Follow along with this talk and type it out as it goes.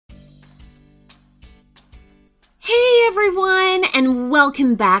everyone, and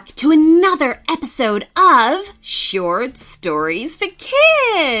welcome back to another episode of Short Stories for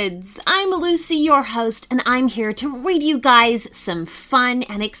Kids. I'm Lucy, your host, and I'm here to read you guys some fun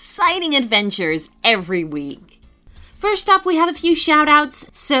and exciting adventures every week. First up, we have a few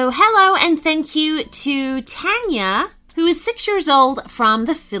shout-outs. So hello and thank you to Tanya, who is 6 years old from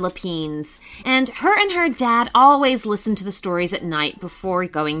the Philippines. And her dad always listen to the stories at night before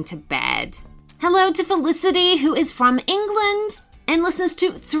going to bed. Hello to Felicity, who is from England and listens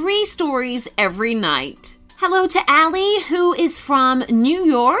to 3 stories every night. Hello to Allie, who is from New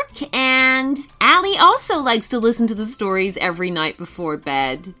York, and Allie also likes to listen to the stories every night before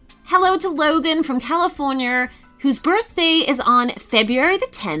bed. Hello to Logan from California, whose birthday is on February the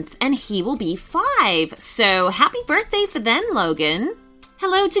 10th, and he will be 5. So happy birthday for them, Logan.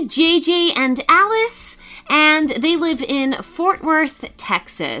 Hello to JJ and Alice, and they live in Fort Worth,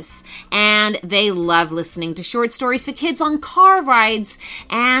 Texas, and they love listening to short stories for kids on car rides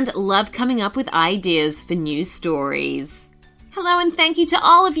and love coming up with ideas for new stories. Hello and thank you to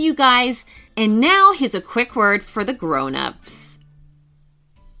all of you guys, and now here's a quick word for the grown-ups.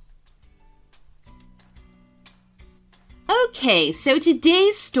 Okay, so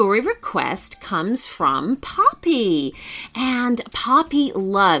today's story request comes from Poppy. And Poppy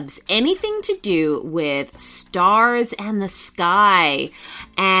loves anything to do with stars and the sky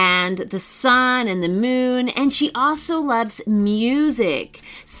and the sun and the moon. And she also loves music.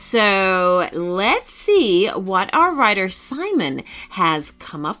 So let's see what our writer Simon has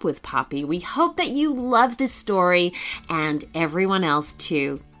come up with, Poppy. We hope that you love this story and everyone else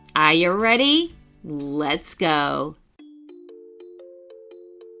too. Are you ready? Let's go.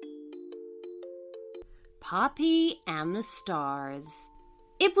 Poppy and the Stars.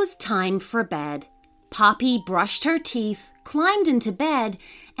 It was time for bed. Poppy brushed her teeth, climbed into bed,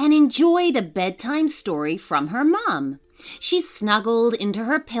 and enjoyed a bedtime story from her mom. She snuggled into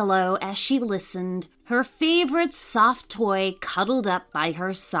her pillow as she listened, her favorite soft toy cuddled up by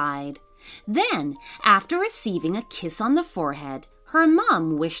her side. Then, after receiving a kiss on the forehead, her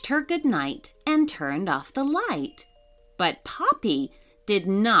mom wished her good night and turned off the light. But Poppy did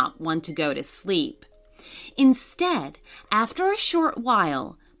not want to go to sleep. Instead, after a short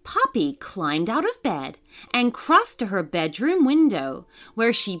while, Poppy climbed out of bed and crossed to her bedroom window,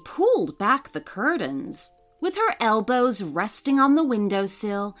 where she pulled back the curtains. With her elbows resting on the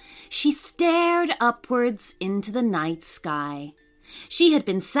windowsill, she stared upwards into the night sky. She had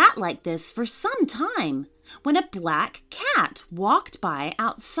been sat like this for some time when a black cat walked by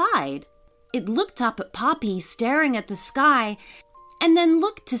outside. It looked up at Poppy staring at the sky and then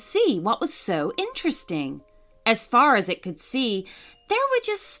looked to see what was so interesting. As far as it could see, there were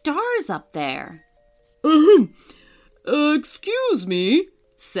just stars up there. Excuse me,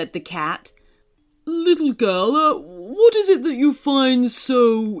 said the cat. Little girl, what is it that you find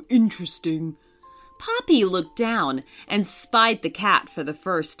so interesting? Poppy looked down and spied the cat for the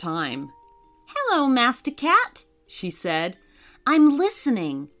first time. Hello, Master Cat, she said. I'm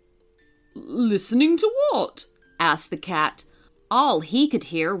listening. Listening to what? Asked the cat. All he could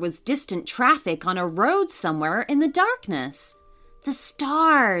hear was distant traffic on a road somewhere in the darkness. The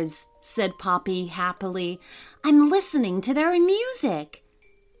stars, said Poppy happily. I'm listening to their music.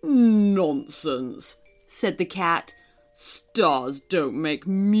 Nonsense, said the cat. Stars don't make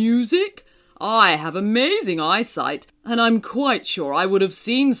music. I have amazing eyesight, and I'm quite sure I would have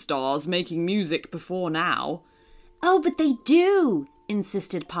seen stars making music before now. Oh, but they do,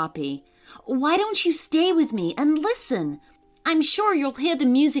 insisted Poppy. Why don't you stay with me and listen? I'm sure you'll hear the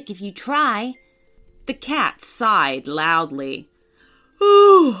music if you try. The cat sighed loudly.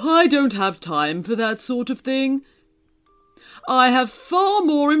 Oh, I don't have time for that sort of thing. I have far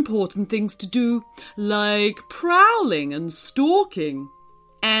more important things to do, like prowling and stalking.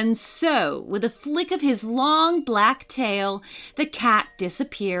 And so, with a flick of his long black tail, the cat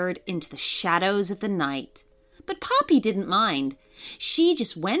disappeared into the shadows of the night. But Poppy didn't mind. She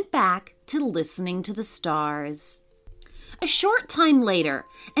just went back to listening to the stars. A short time later,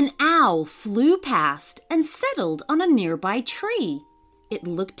 an owl flew past and settled on a nearby tree. It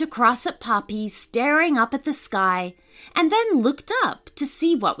looked across at Poppy, staring up at the sky, and then looked up to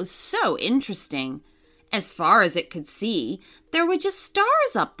see what was so interesting. As far as it could see, there were just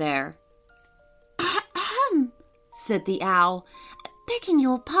stars up there. Ahem, said the owl. Begging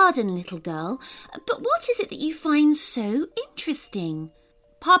your pardon, little girl, but what is it that you find so interesting?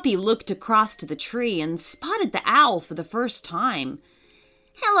 Poppy looked across to the tree and spotted the owl for the first time.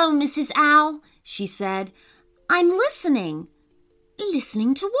 Hello, Mrs. Owl, she said. I'm listening.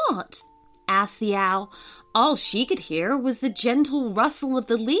 Listening to what? Asked the owl. All she could hear was the gentle rustle of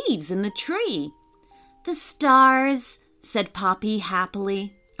the leaves in the tree. "The stars," said Poppy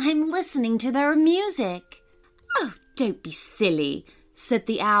happily. "I'm listening to their music." "Oh, don't be silly," said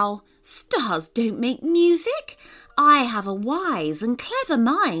the owl. "Stars don't make music. I have a wise and clever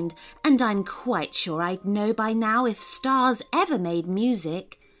mind, and I'm quite sure I'd know by now if stars ever made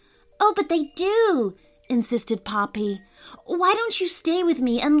music." "Oh, but they do," insisted Poppy. "Why don't you stay with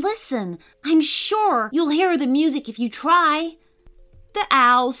me and listen? I'm sure you'll hear the music if you try." The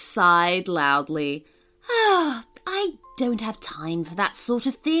owl sighed loudly. "Oh, I don't have time for that sort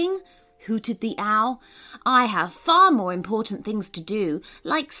of thing," hooted the owl. "I have far more important things to do,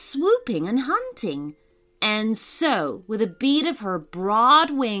 like swooping and hunting." And so, with a beat of her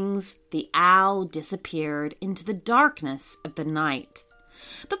broad wings, the owl disappeared into the darkness of the night.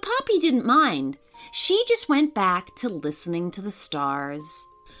 But Poppy didn't mind. She just went back to listening to the stars.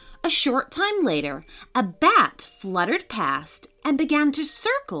 A short time later, a bat fluttered past and began to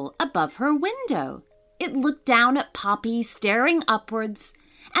circle above her window. It looked down at Poppy, staring upwards,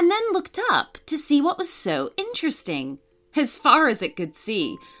 and then looked up to see what was so interesting. As far as it could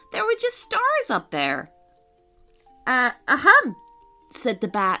see, there were just stars up there. Said the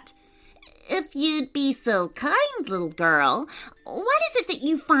bat. "If you'd be so kind, little girl, what is it that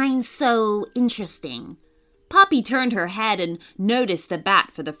you find so interesting?" Poppy turned her head and noticed the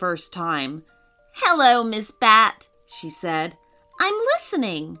bat for the first time. "Hello, Miss Bat," she said. "I'm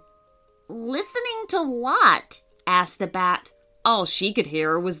listening." "Listening to what?" asked the bat. All she could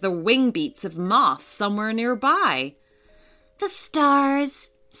hear was the wing beats of moths somewhere nearby. "The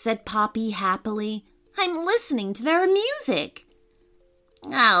stars," said Poppy happily. "I'm listening to their music."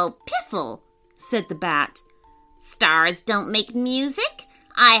 "Oh, piffle," said the bat. "Stars don't make music.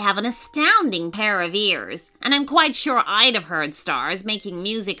 I have an astounding pair of ears, and I'm quite sure I'd have heard stars making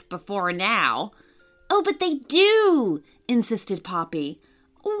music before now." "Oh, but they do," insisted Poppy.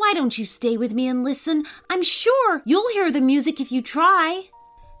 "Why don't you stay with me and listen? I'm sure you'll hear the music if you try."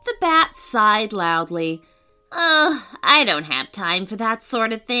 The bat sighed loudly. "Oh, I don't have time for that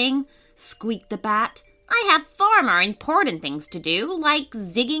sort of thing," squeaked the bat. "I have far more important things to do, like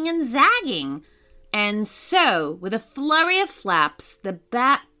zigging and zagging." And so, with a flurry of flaps, the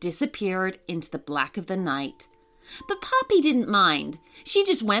bat disappeared into the black of the night. But Poppy didn't mind. She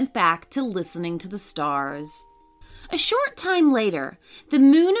just went back to listening to the stars. A short time later, the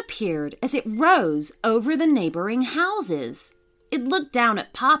moon appeared as it rose over the neighboring houses. It looked down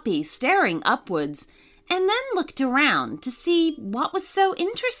at Poppy, staring upwards, and then looked around to see what was so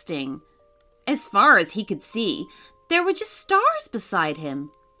interesting. As far as he could see, there were just stars beside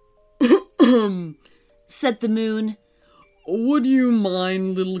him. Said the moon. "Would you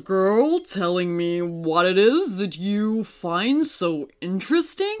mind, little girl, telling me what it is that you find so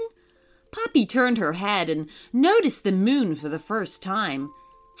interesting?" Poppy turned her head and noticed the moon for the first time.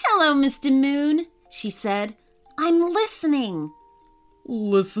 "Hello, Mr. Moon," she said. "I'm listening."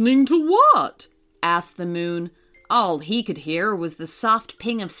 "Listening to what?" asked the moon. All he could hear was the soft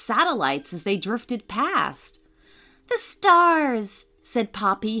ping of satellites as they drifted past. "The stars," said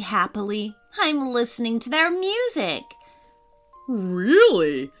Poppy happily. "I'm listening to their music."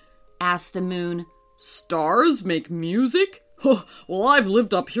 "Really?" asked the moon. "Stars make music? Well, I've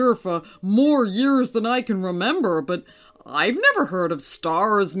lived up here for more years than I can remember, but I've never heard of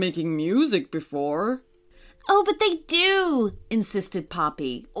stars making music before." "Oh, but they do," insisted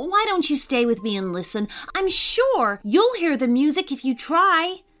Poppy. "Why don't you stay with me and listen? I'm sure you'll hear the music if you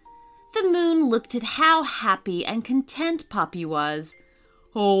try." The moon looked at how happy and content Poppy was.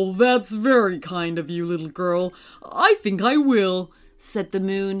 "Oh, that's very kind of you, little girl. I think I will," said the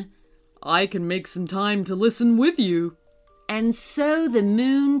moon. "I can make some time to listen with you." And so the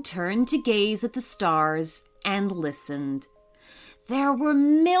moon turned to gaze at the stars and listened. There were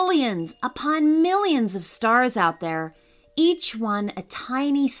millions upon millions of stars out there, each one a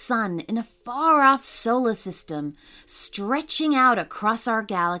tiny sun in a far-off solar system, stretching out across our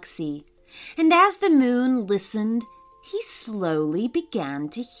galaxy. And as the moon listened, he slowly began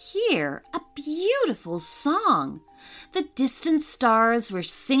to hear a beautiful song. The distant stars were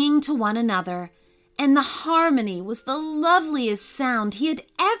singing to one another, and the harmony was the loveliest sound he had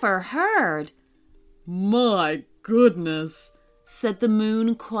ever heard. "My goodness," said the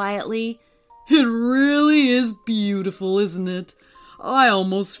moon quietly. "It really is beautiful, isn't it? I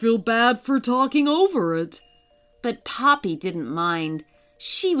almost feel bad for talking over it." But Poppy didn't mind.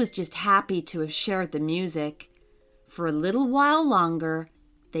 She was just happy to have shared the music. For a little while longer,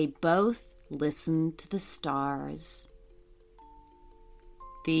 they both listened to the stars.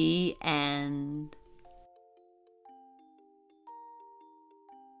 The end.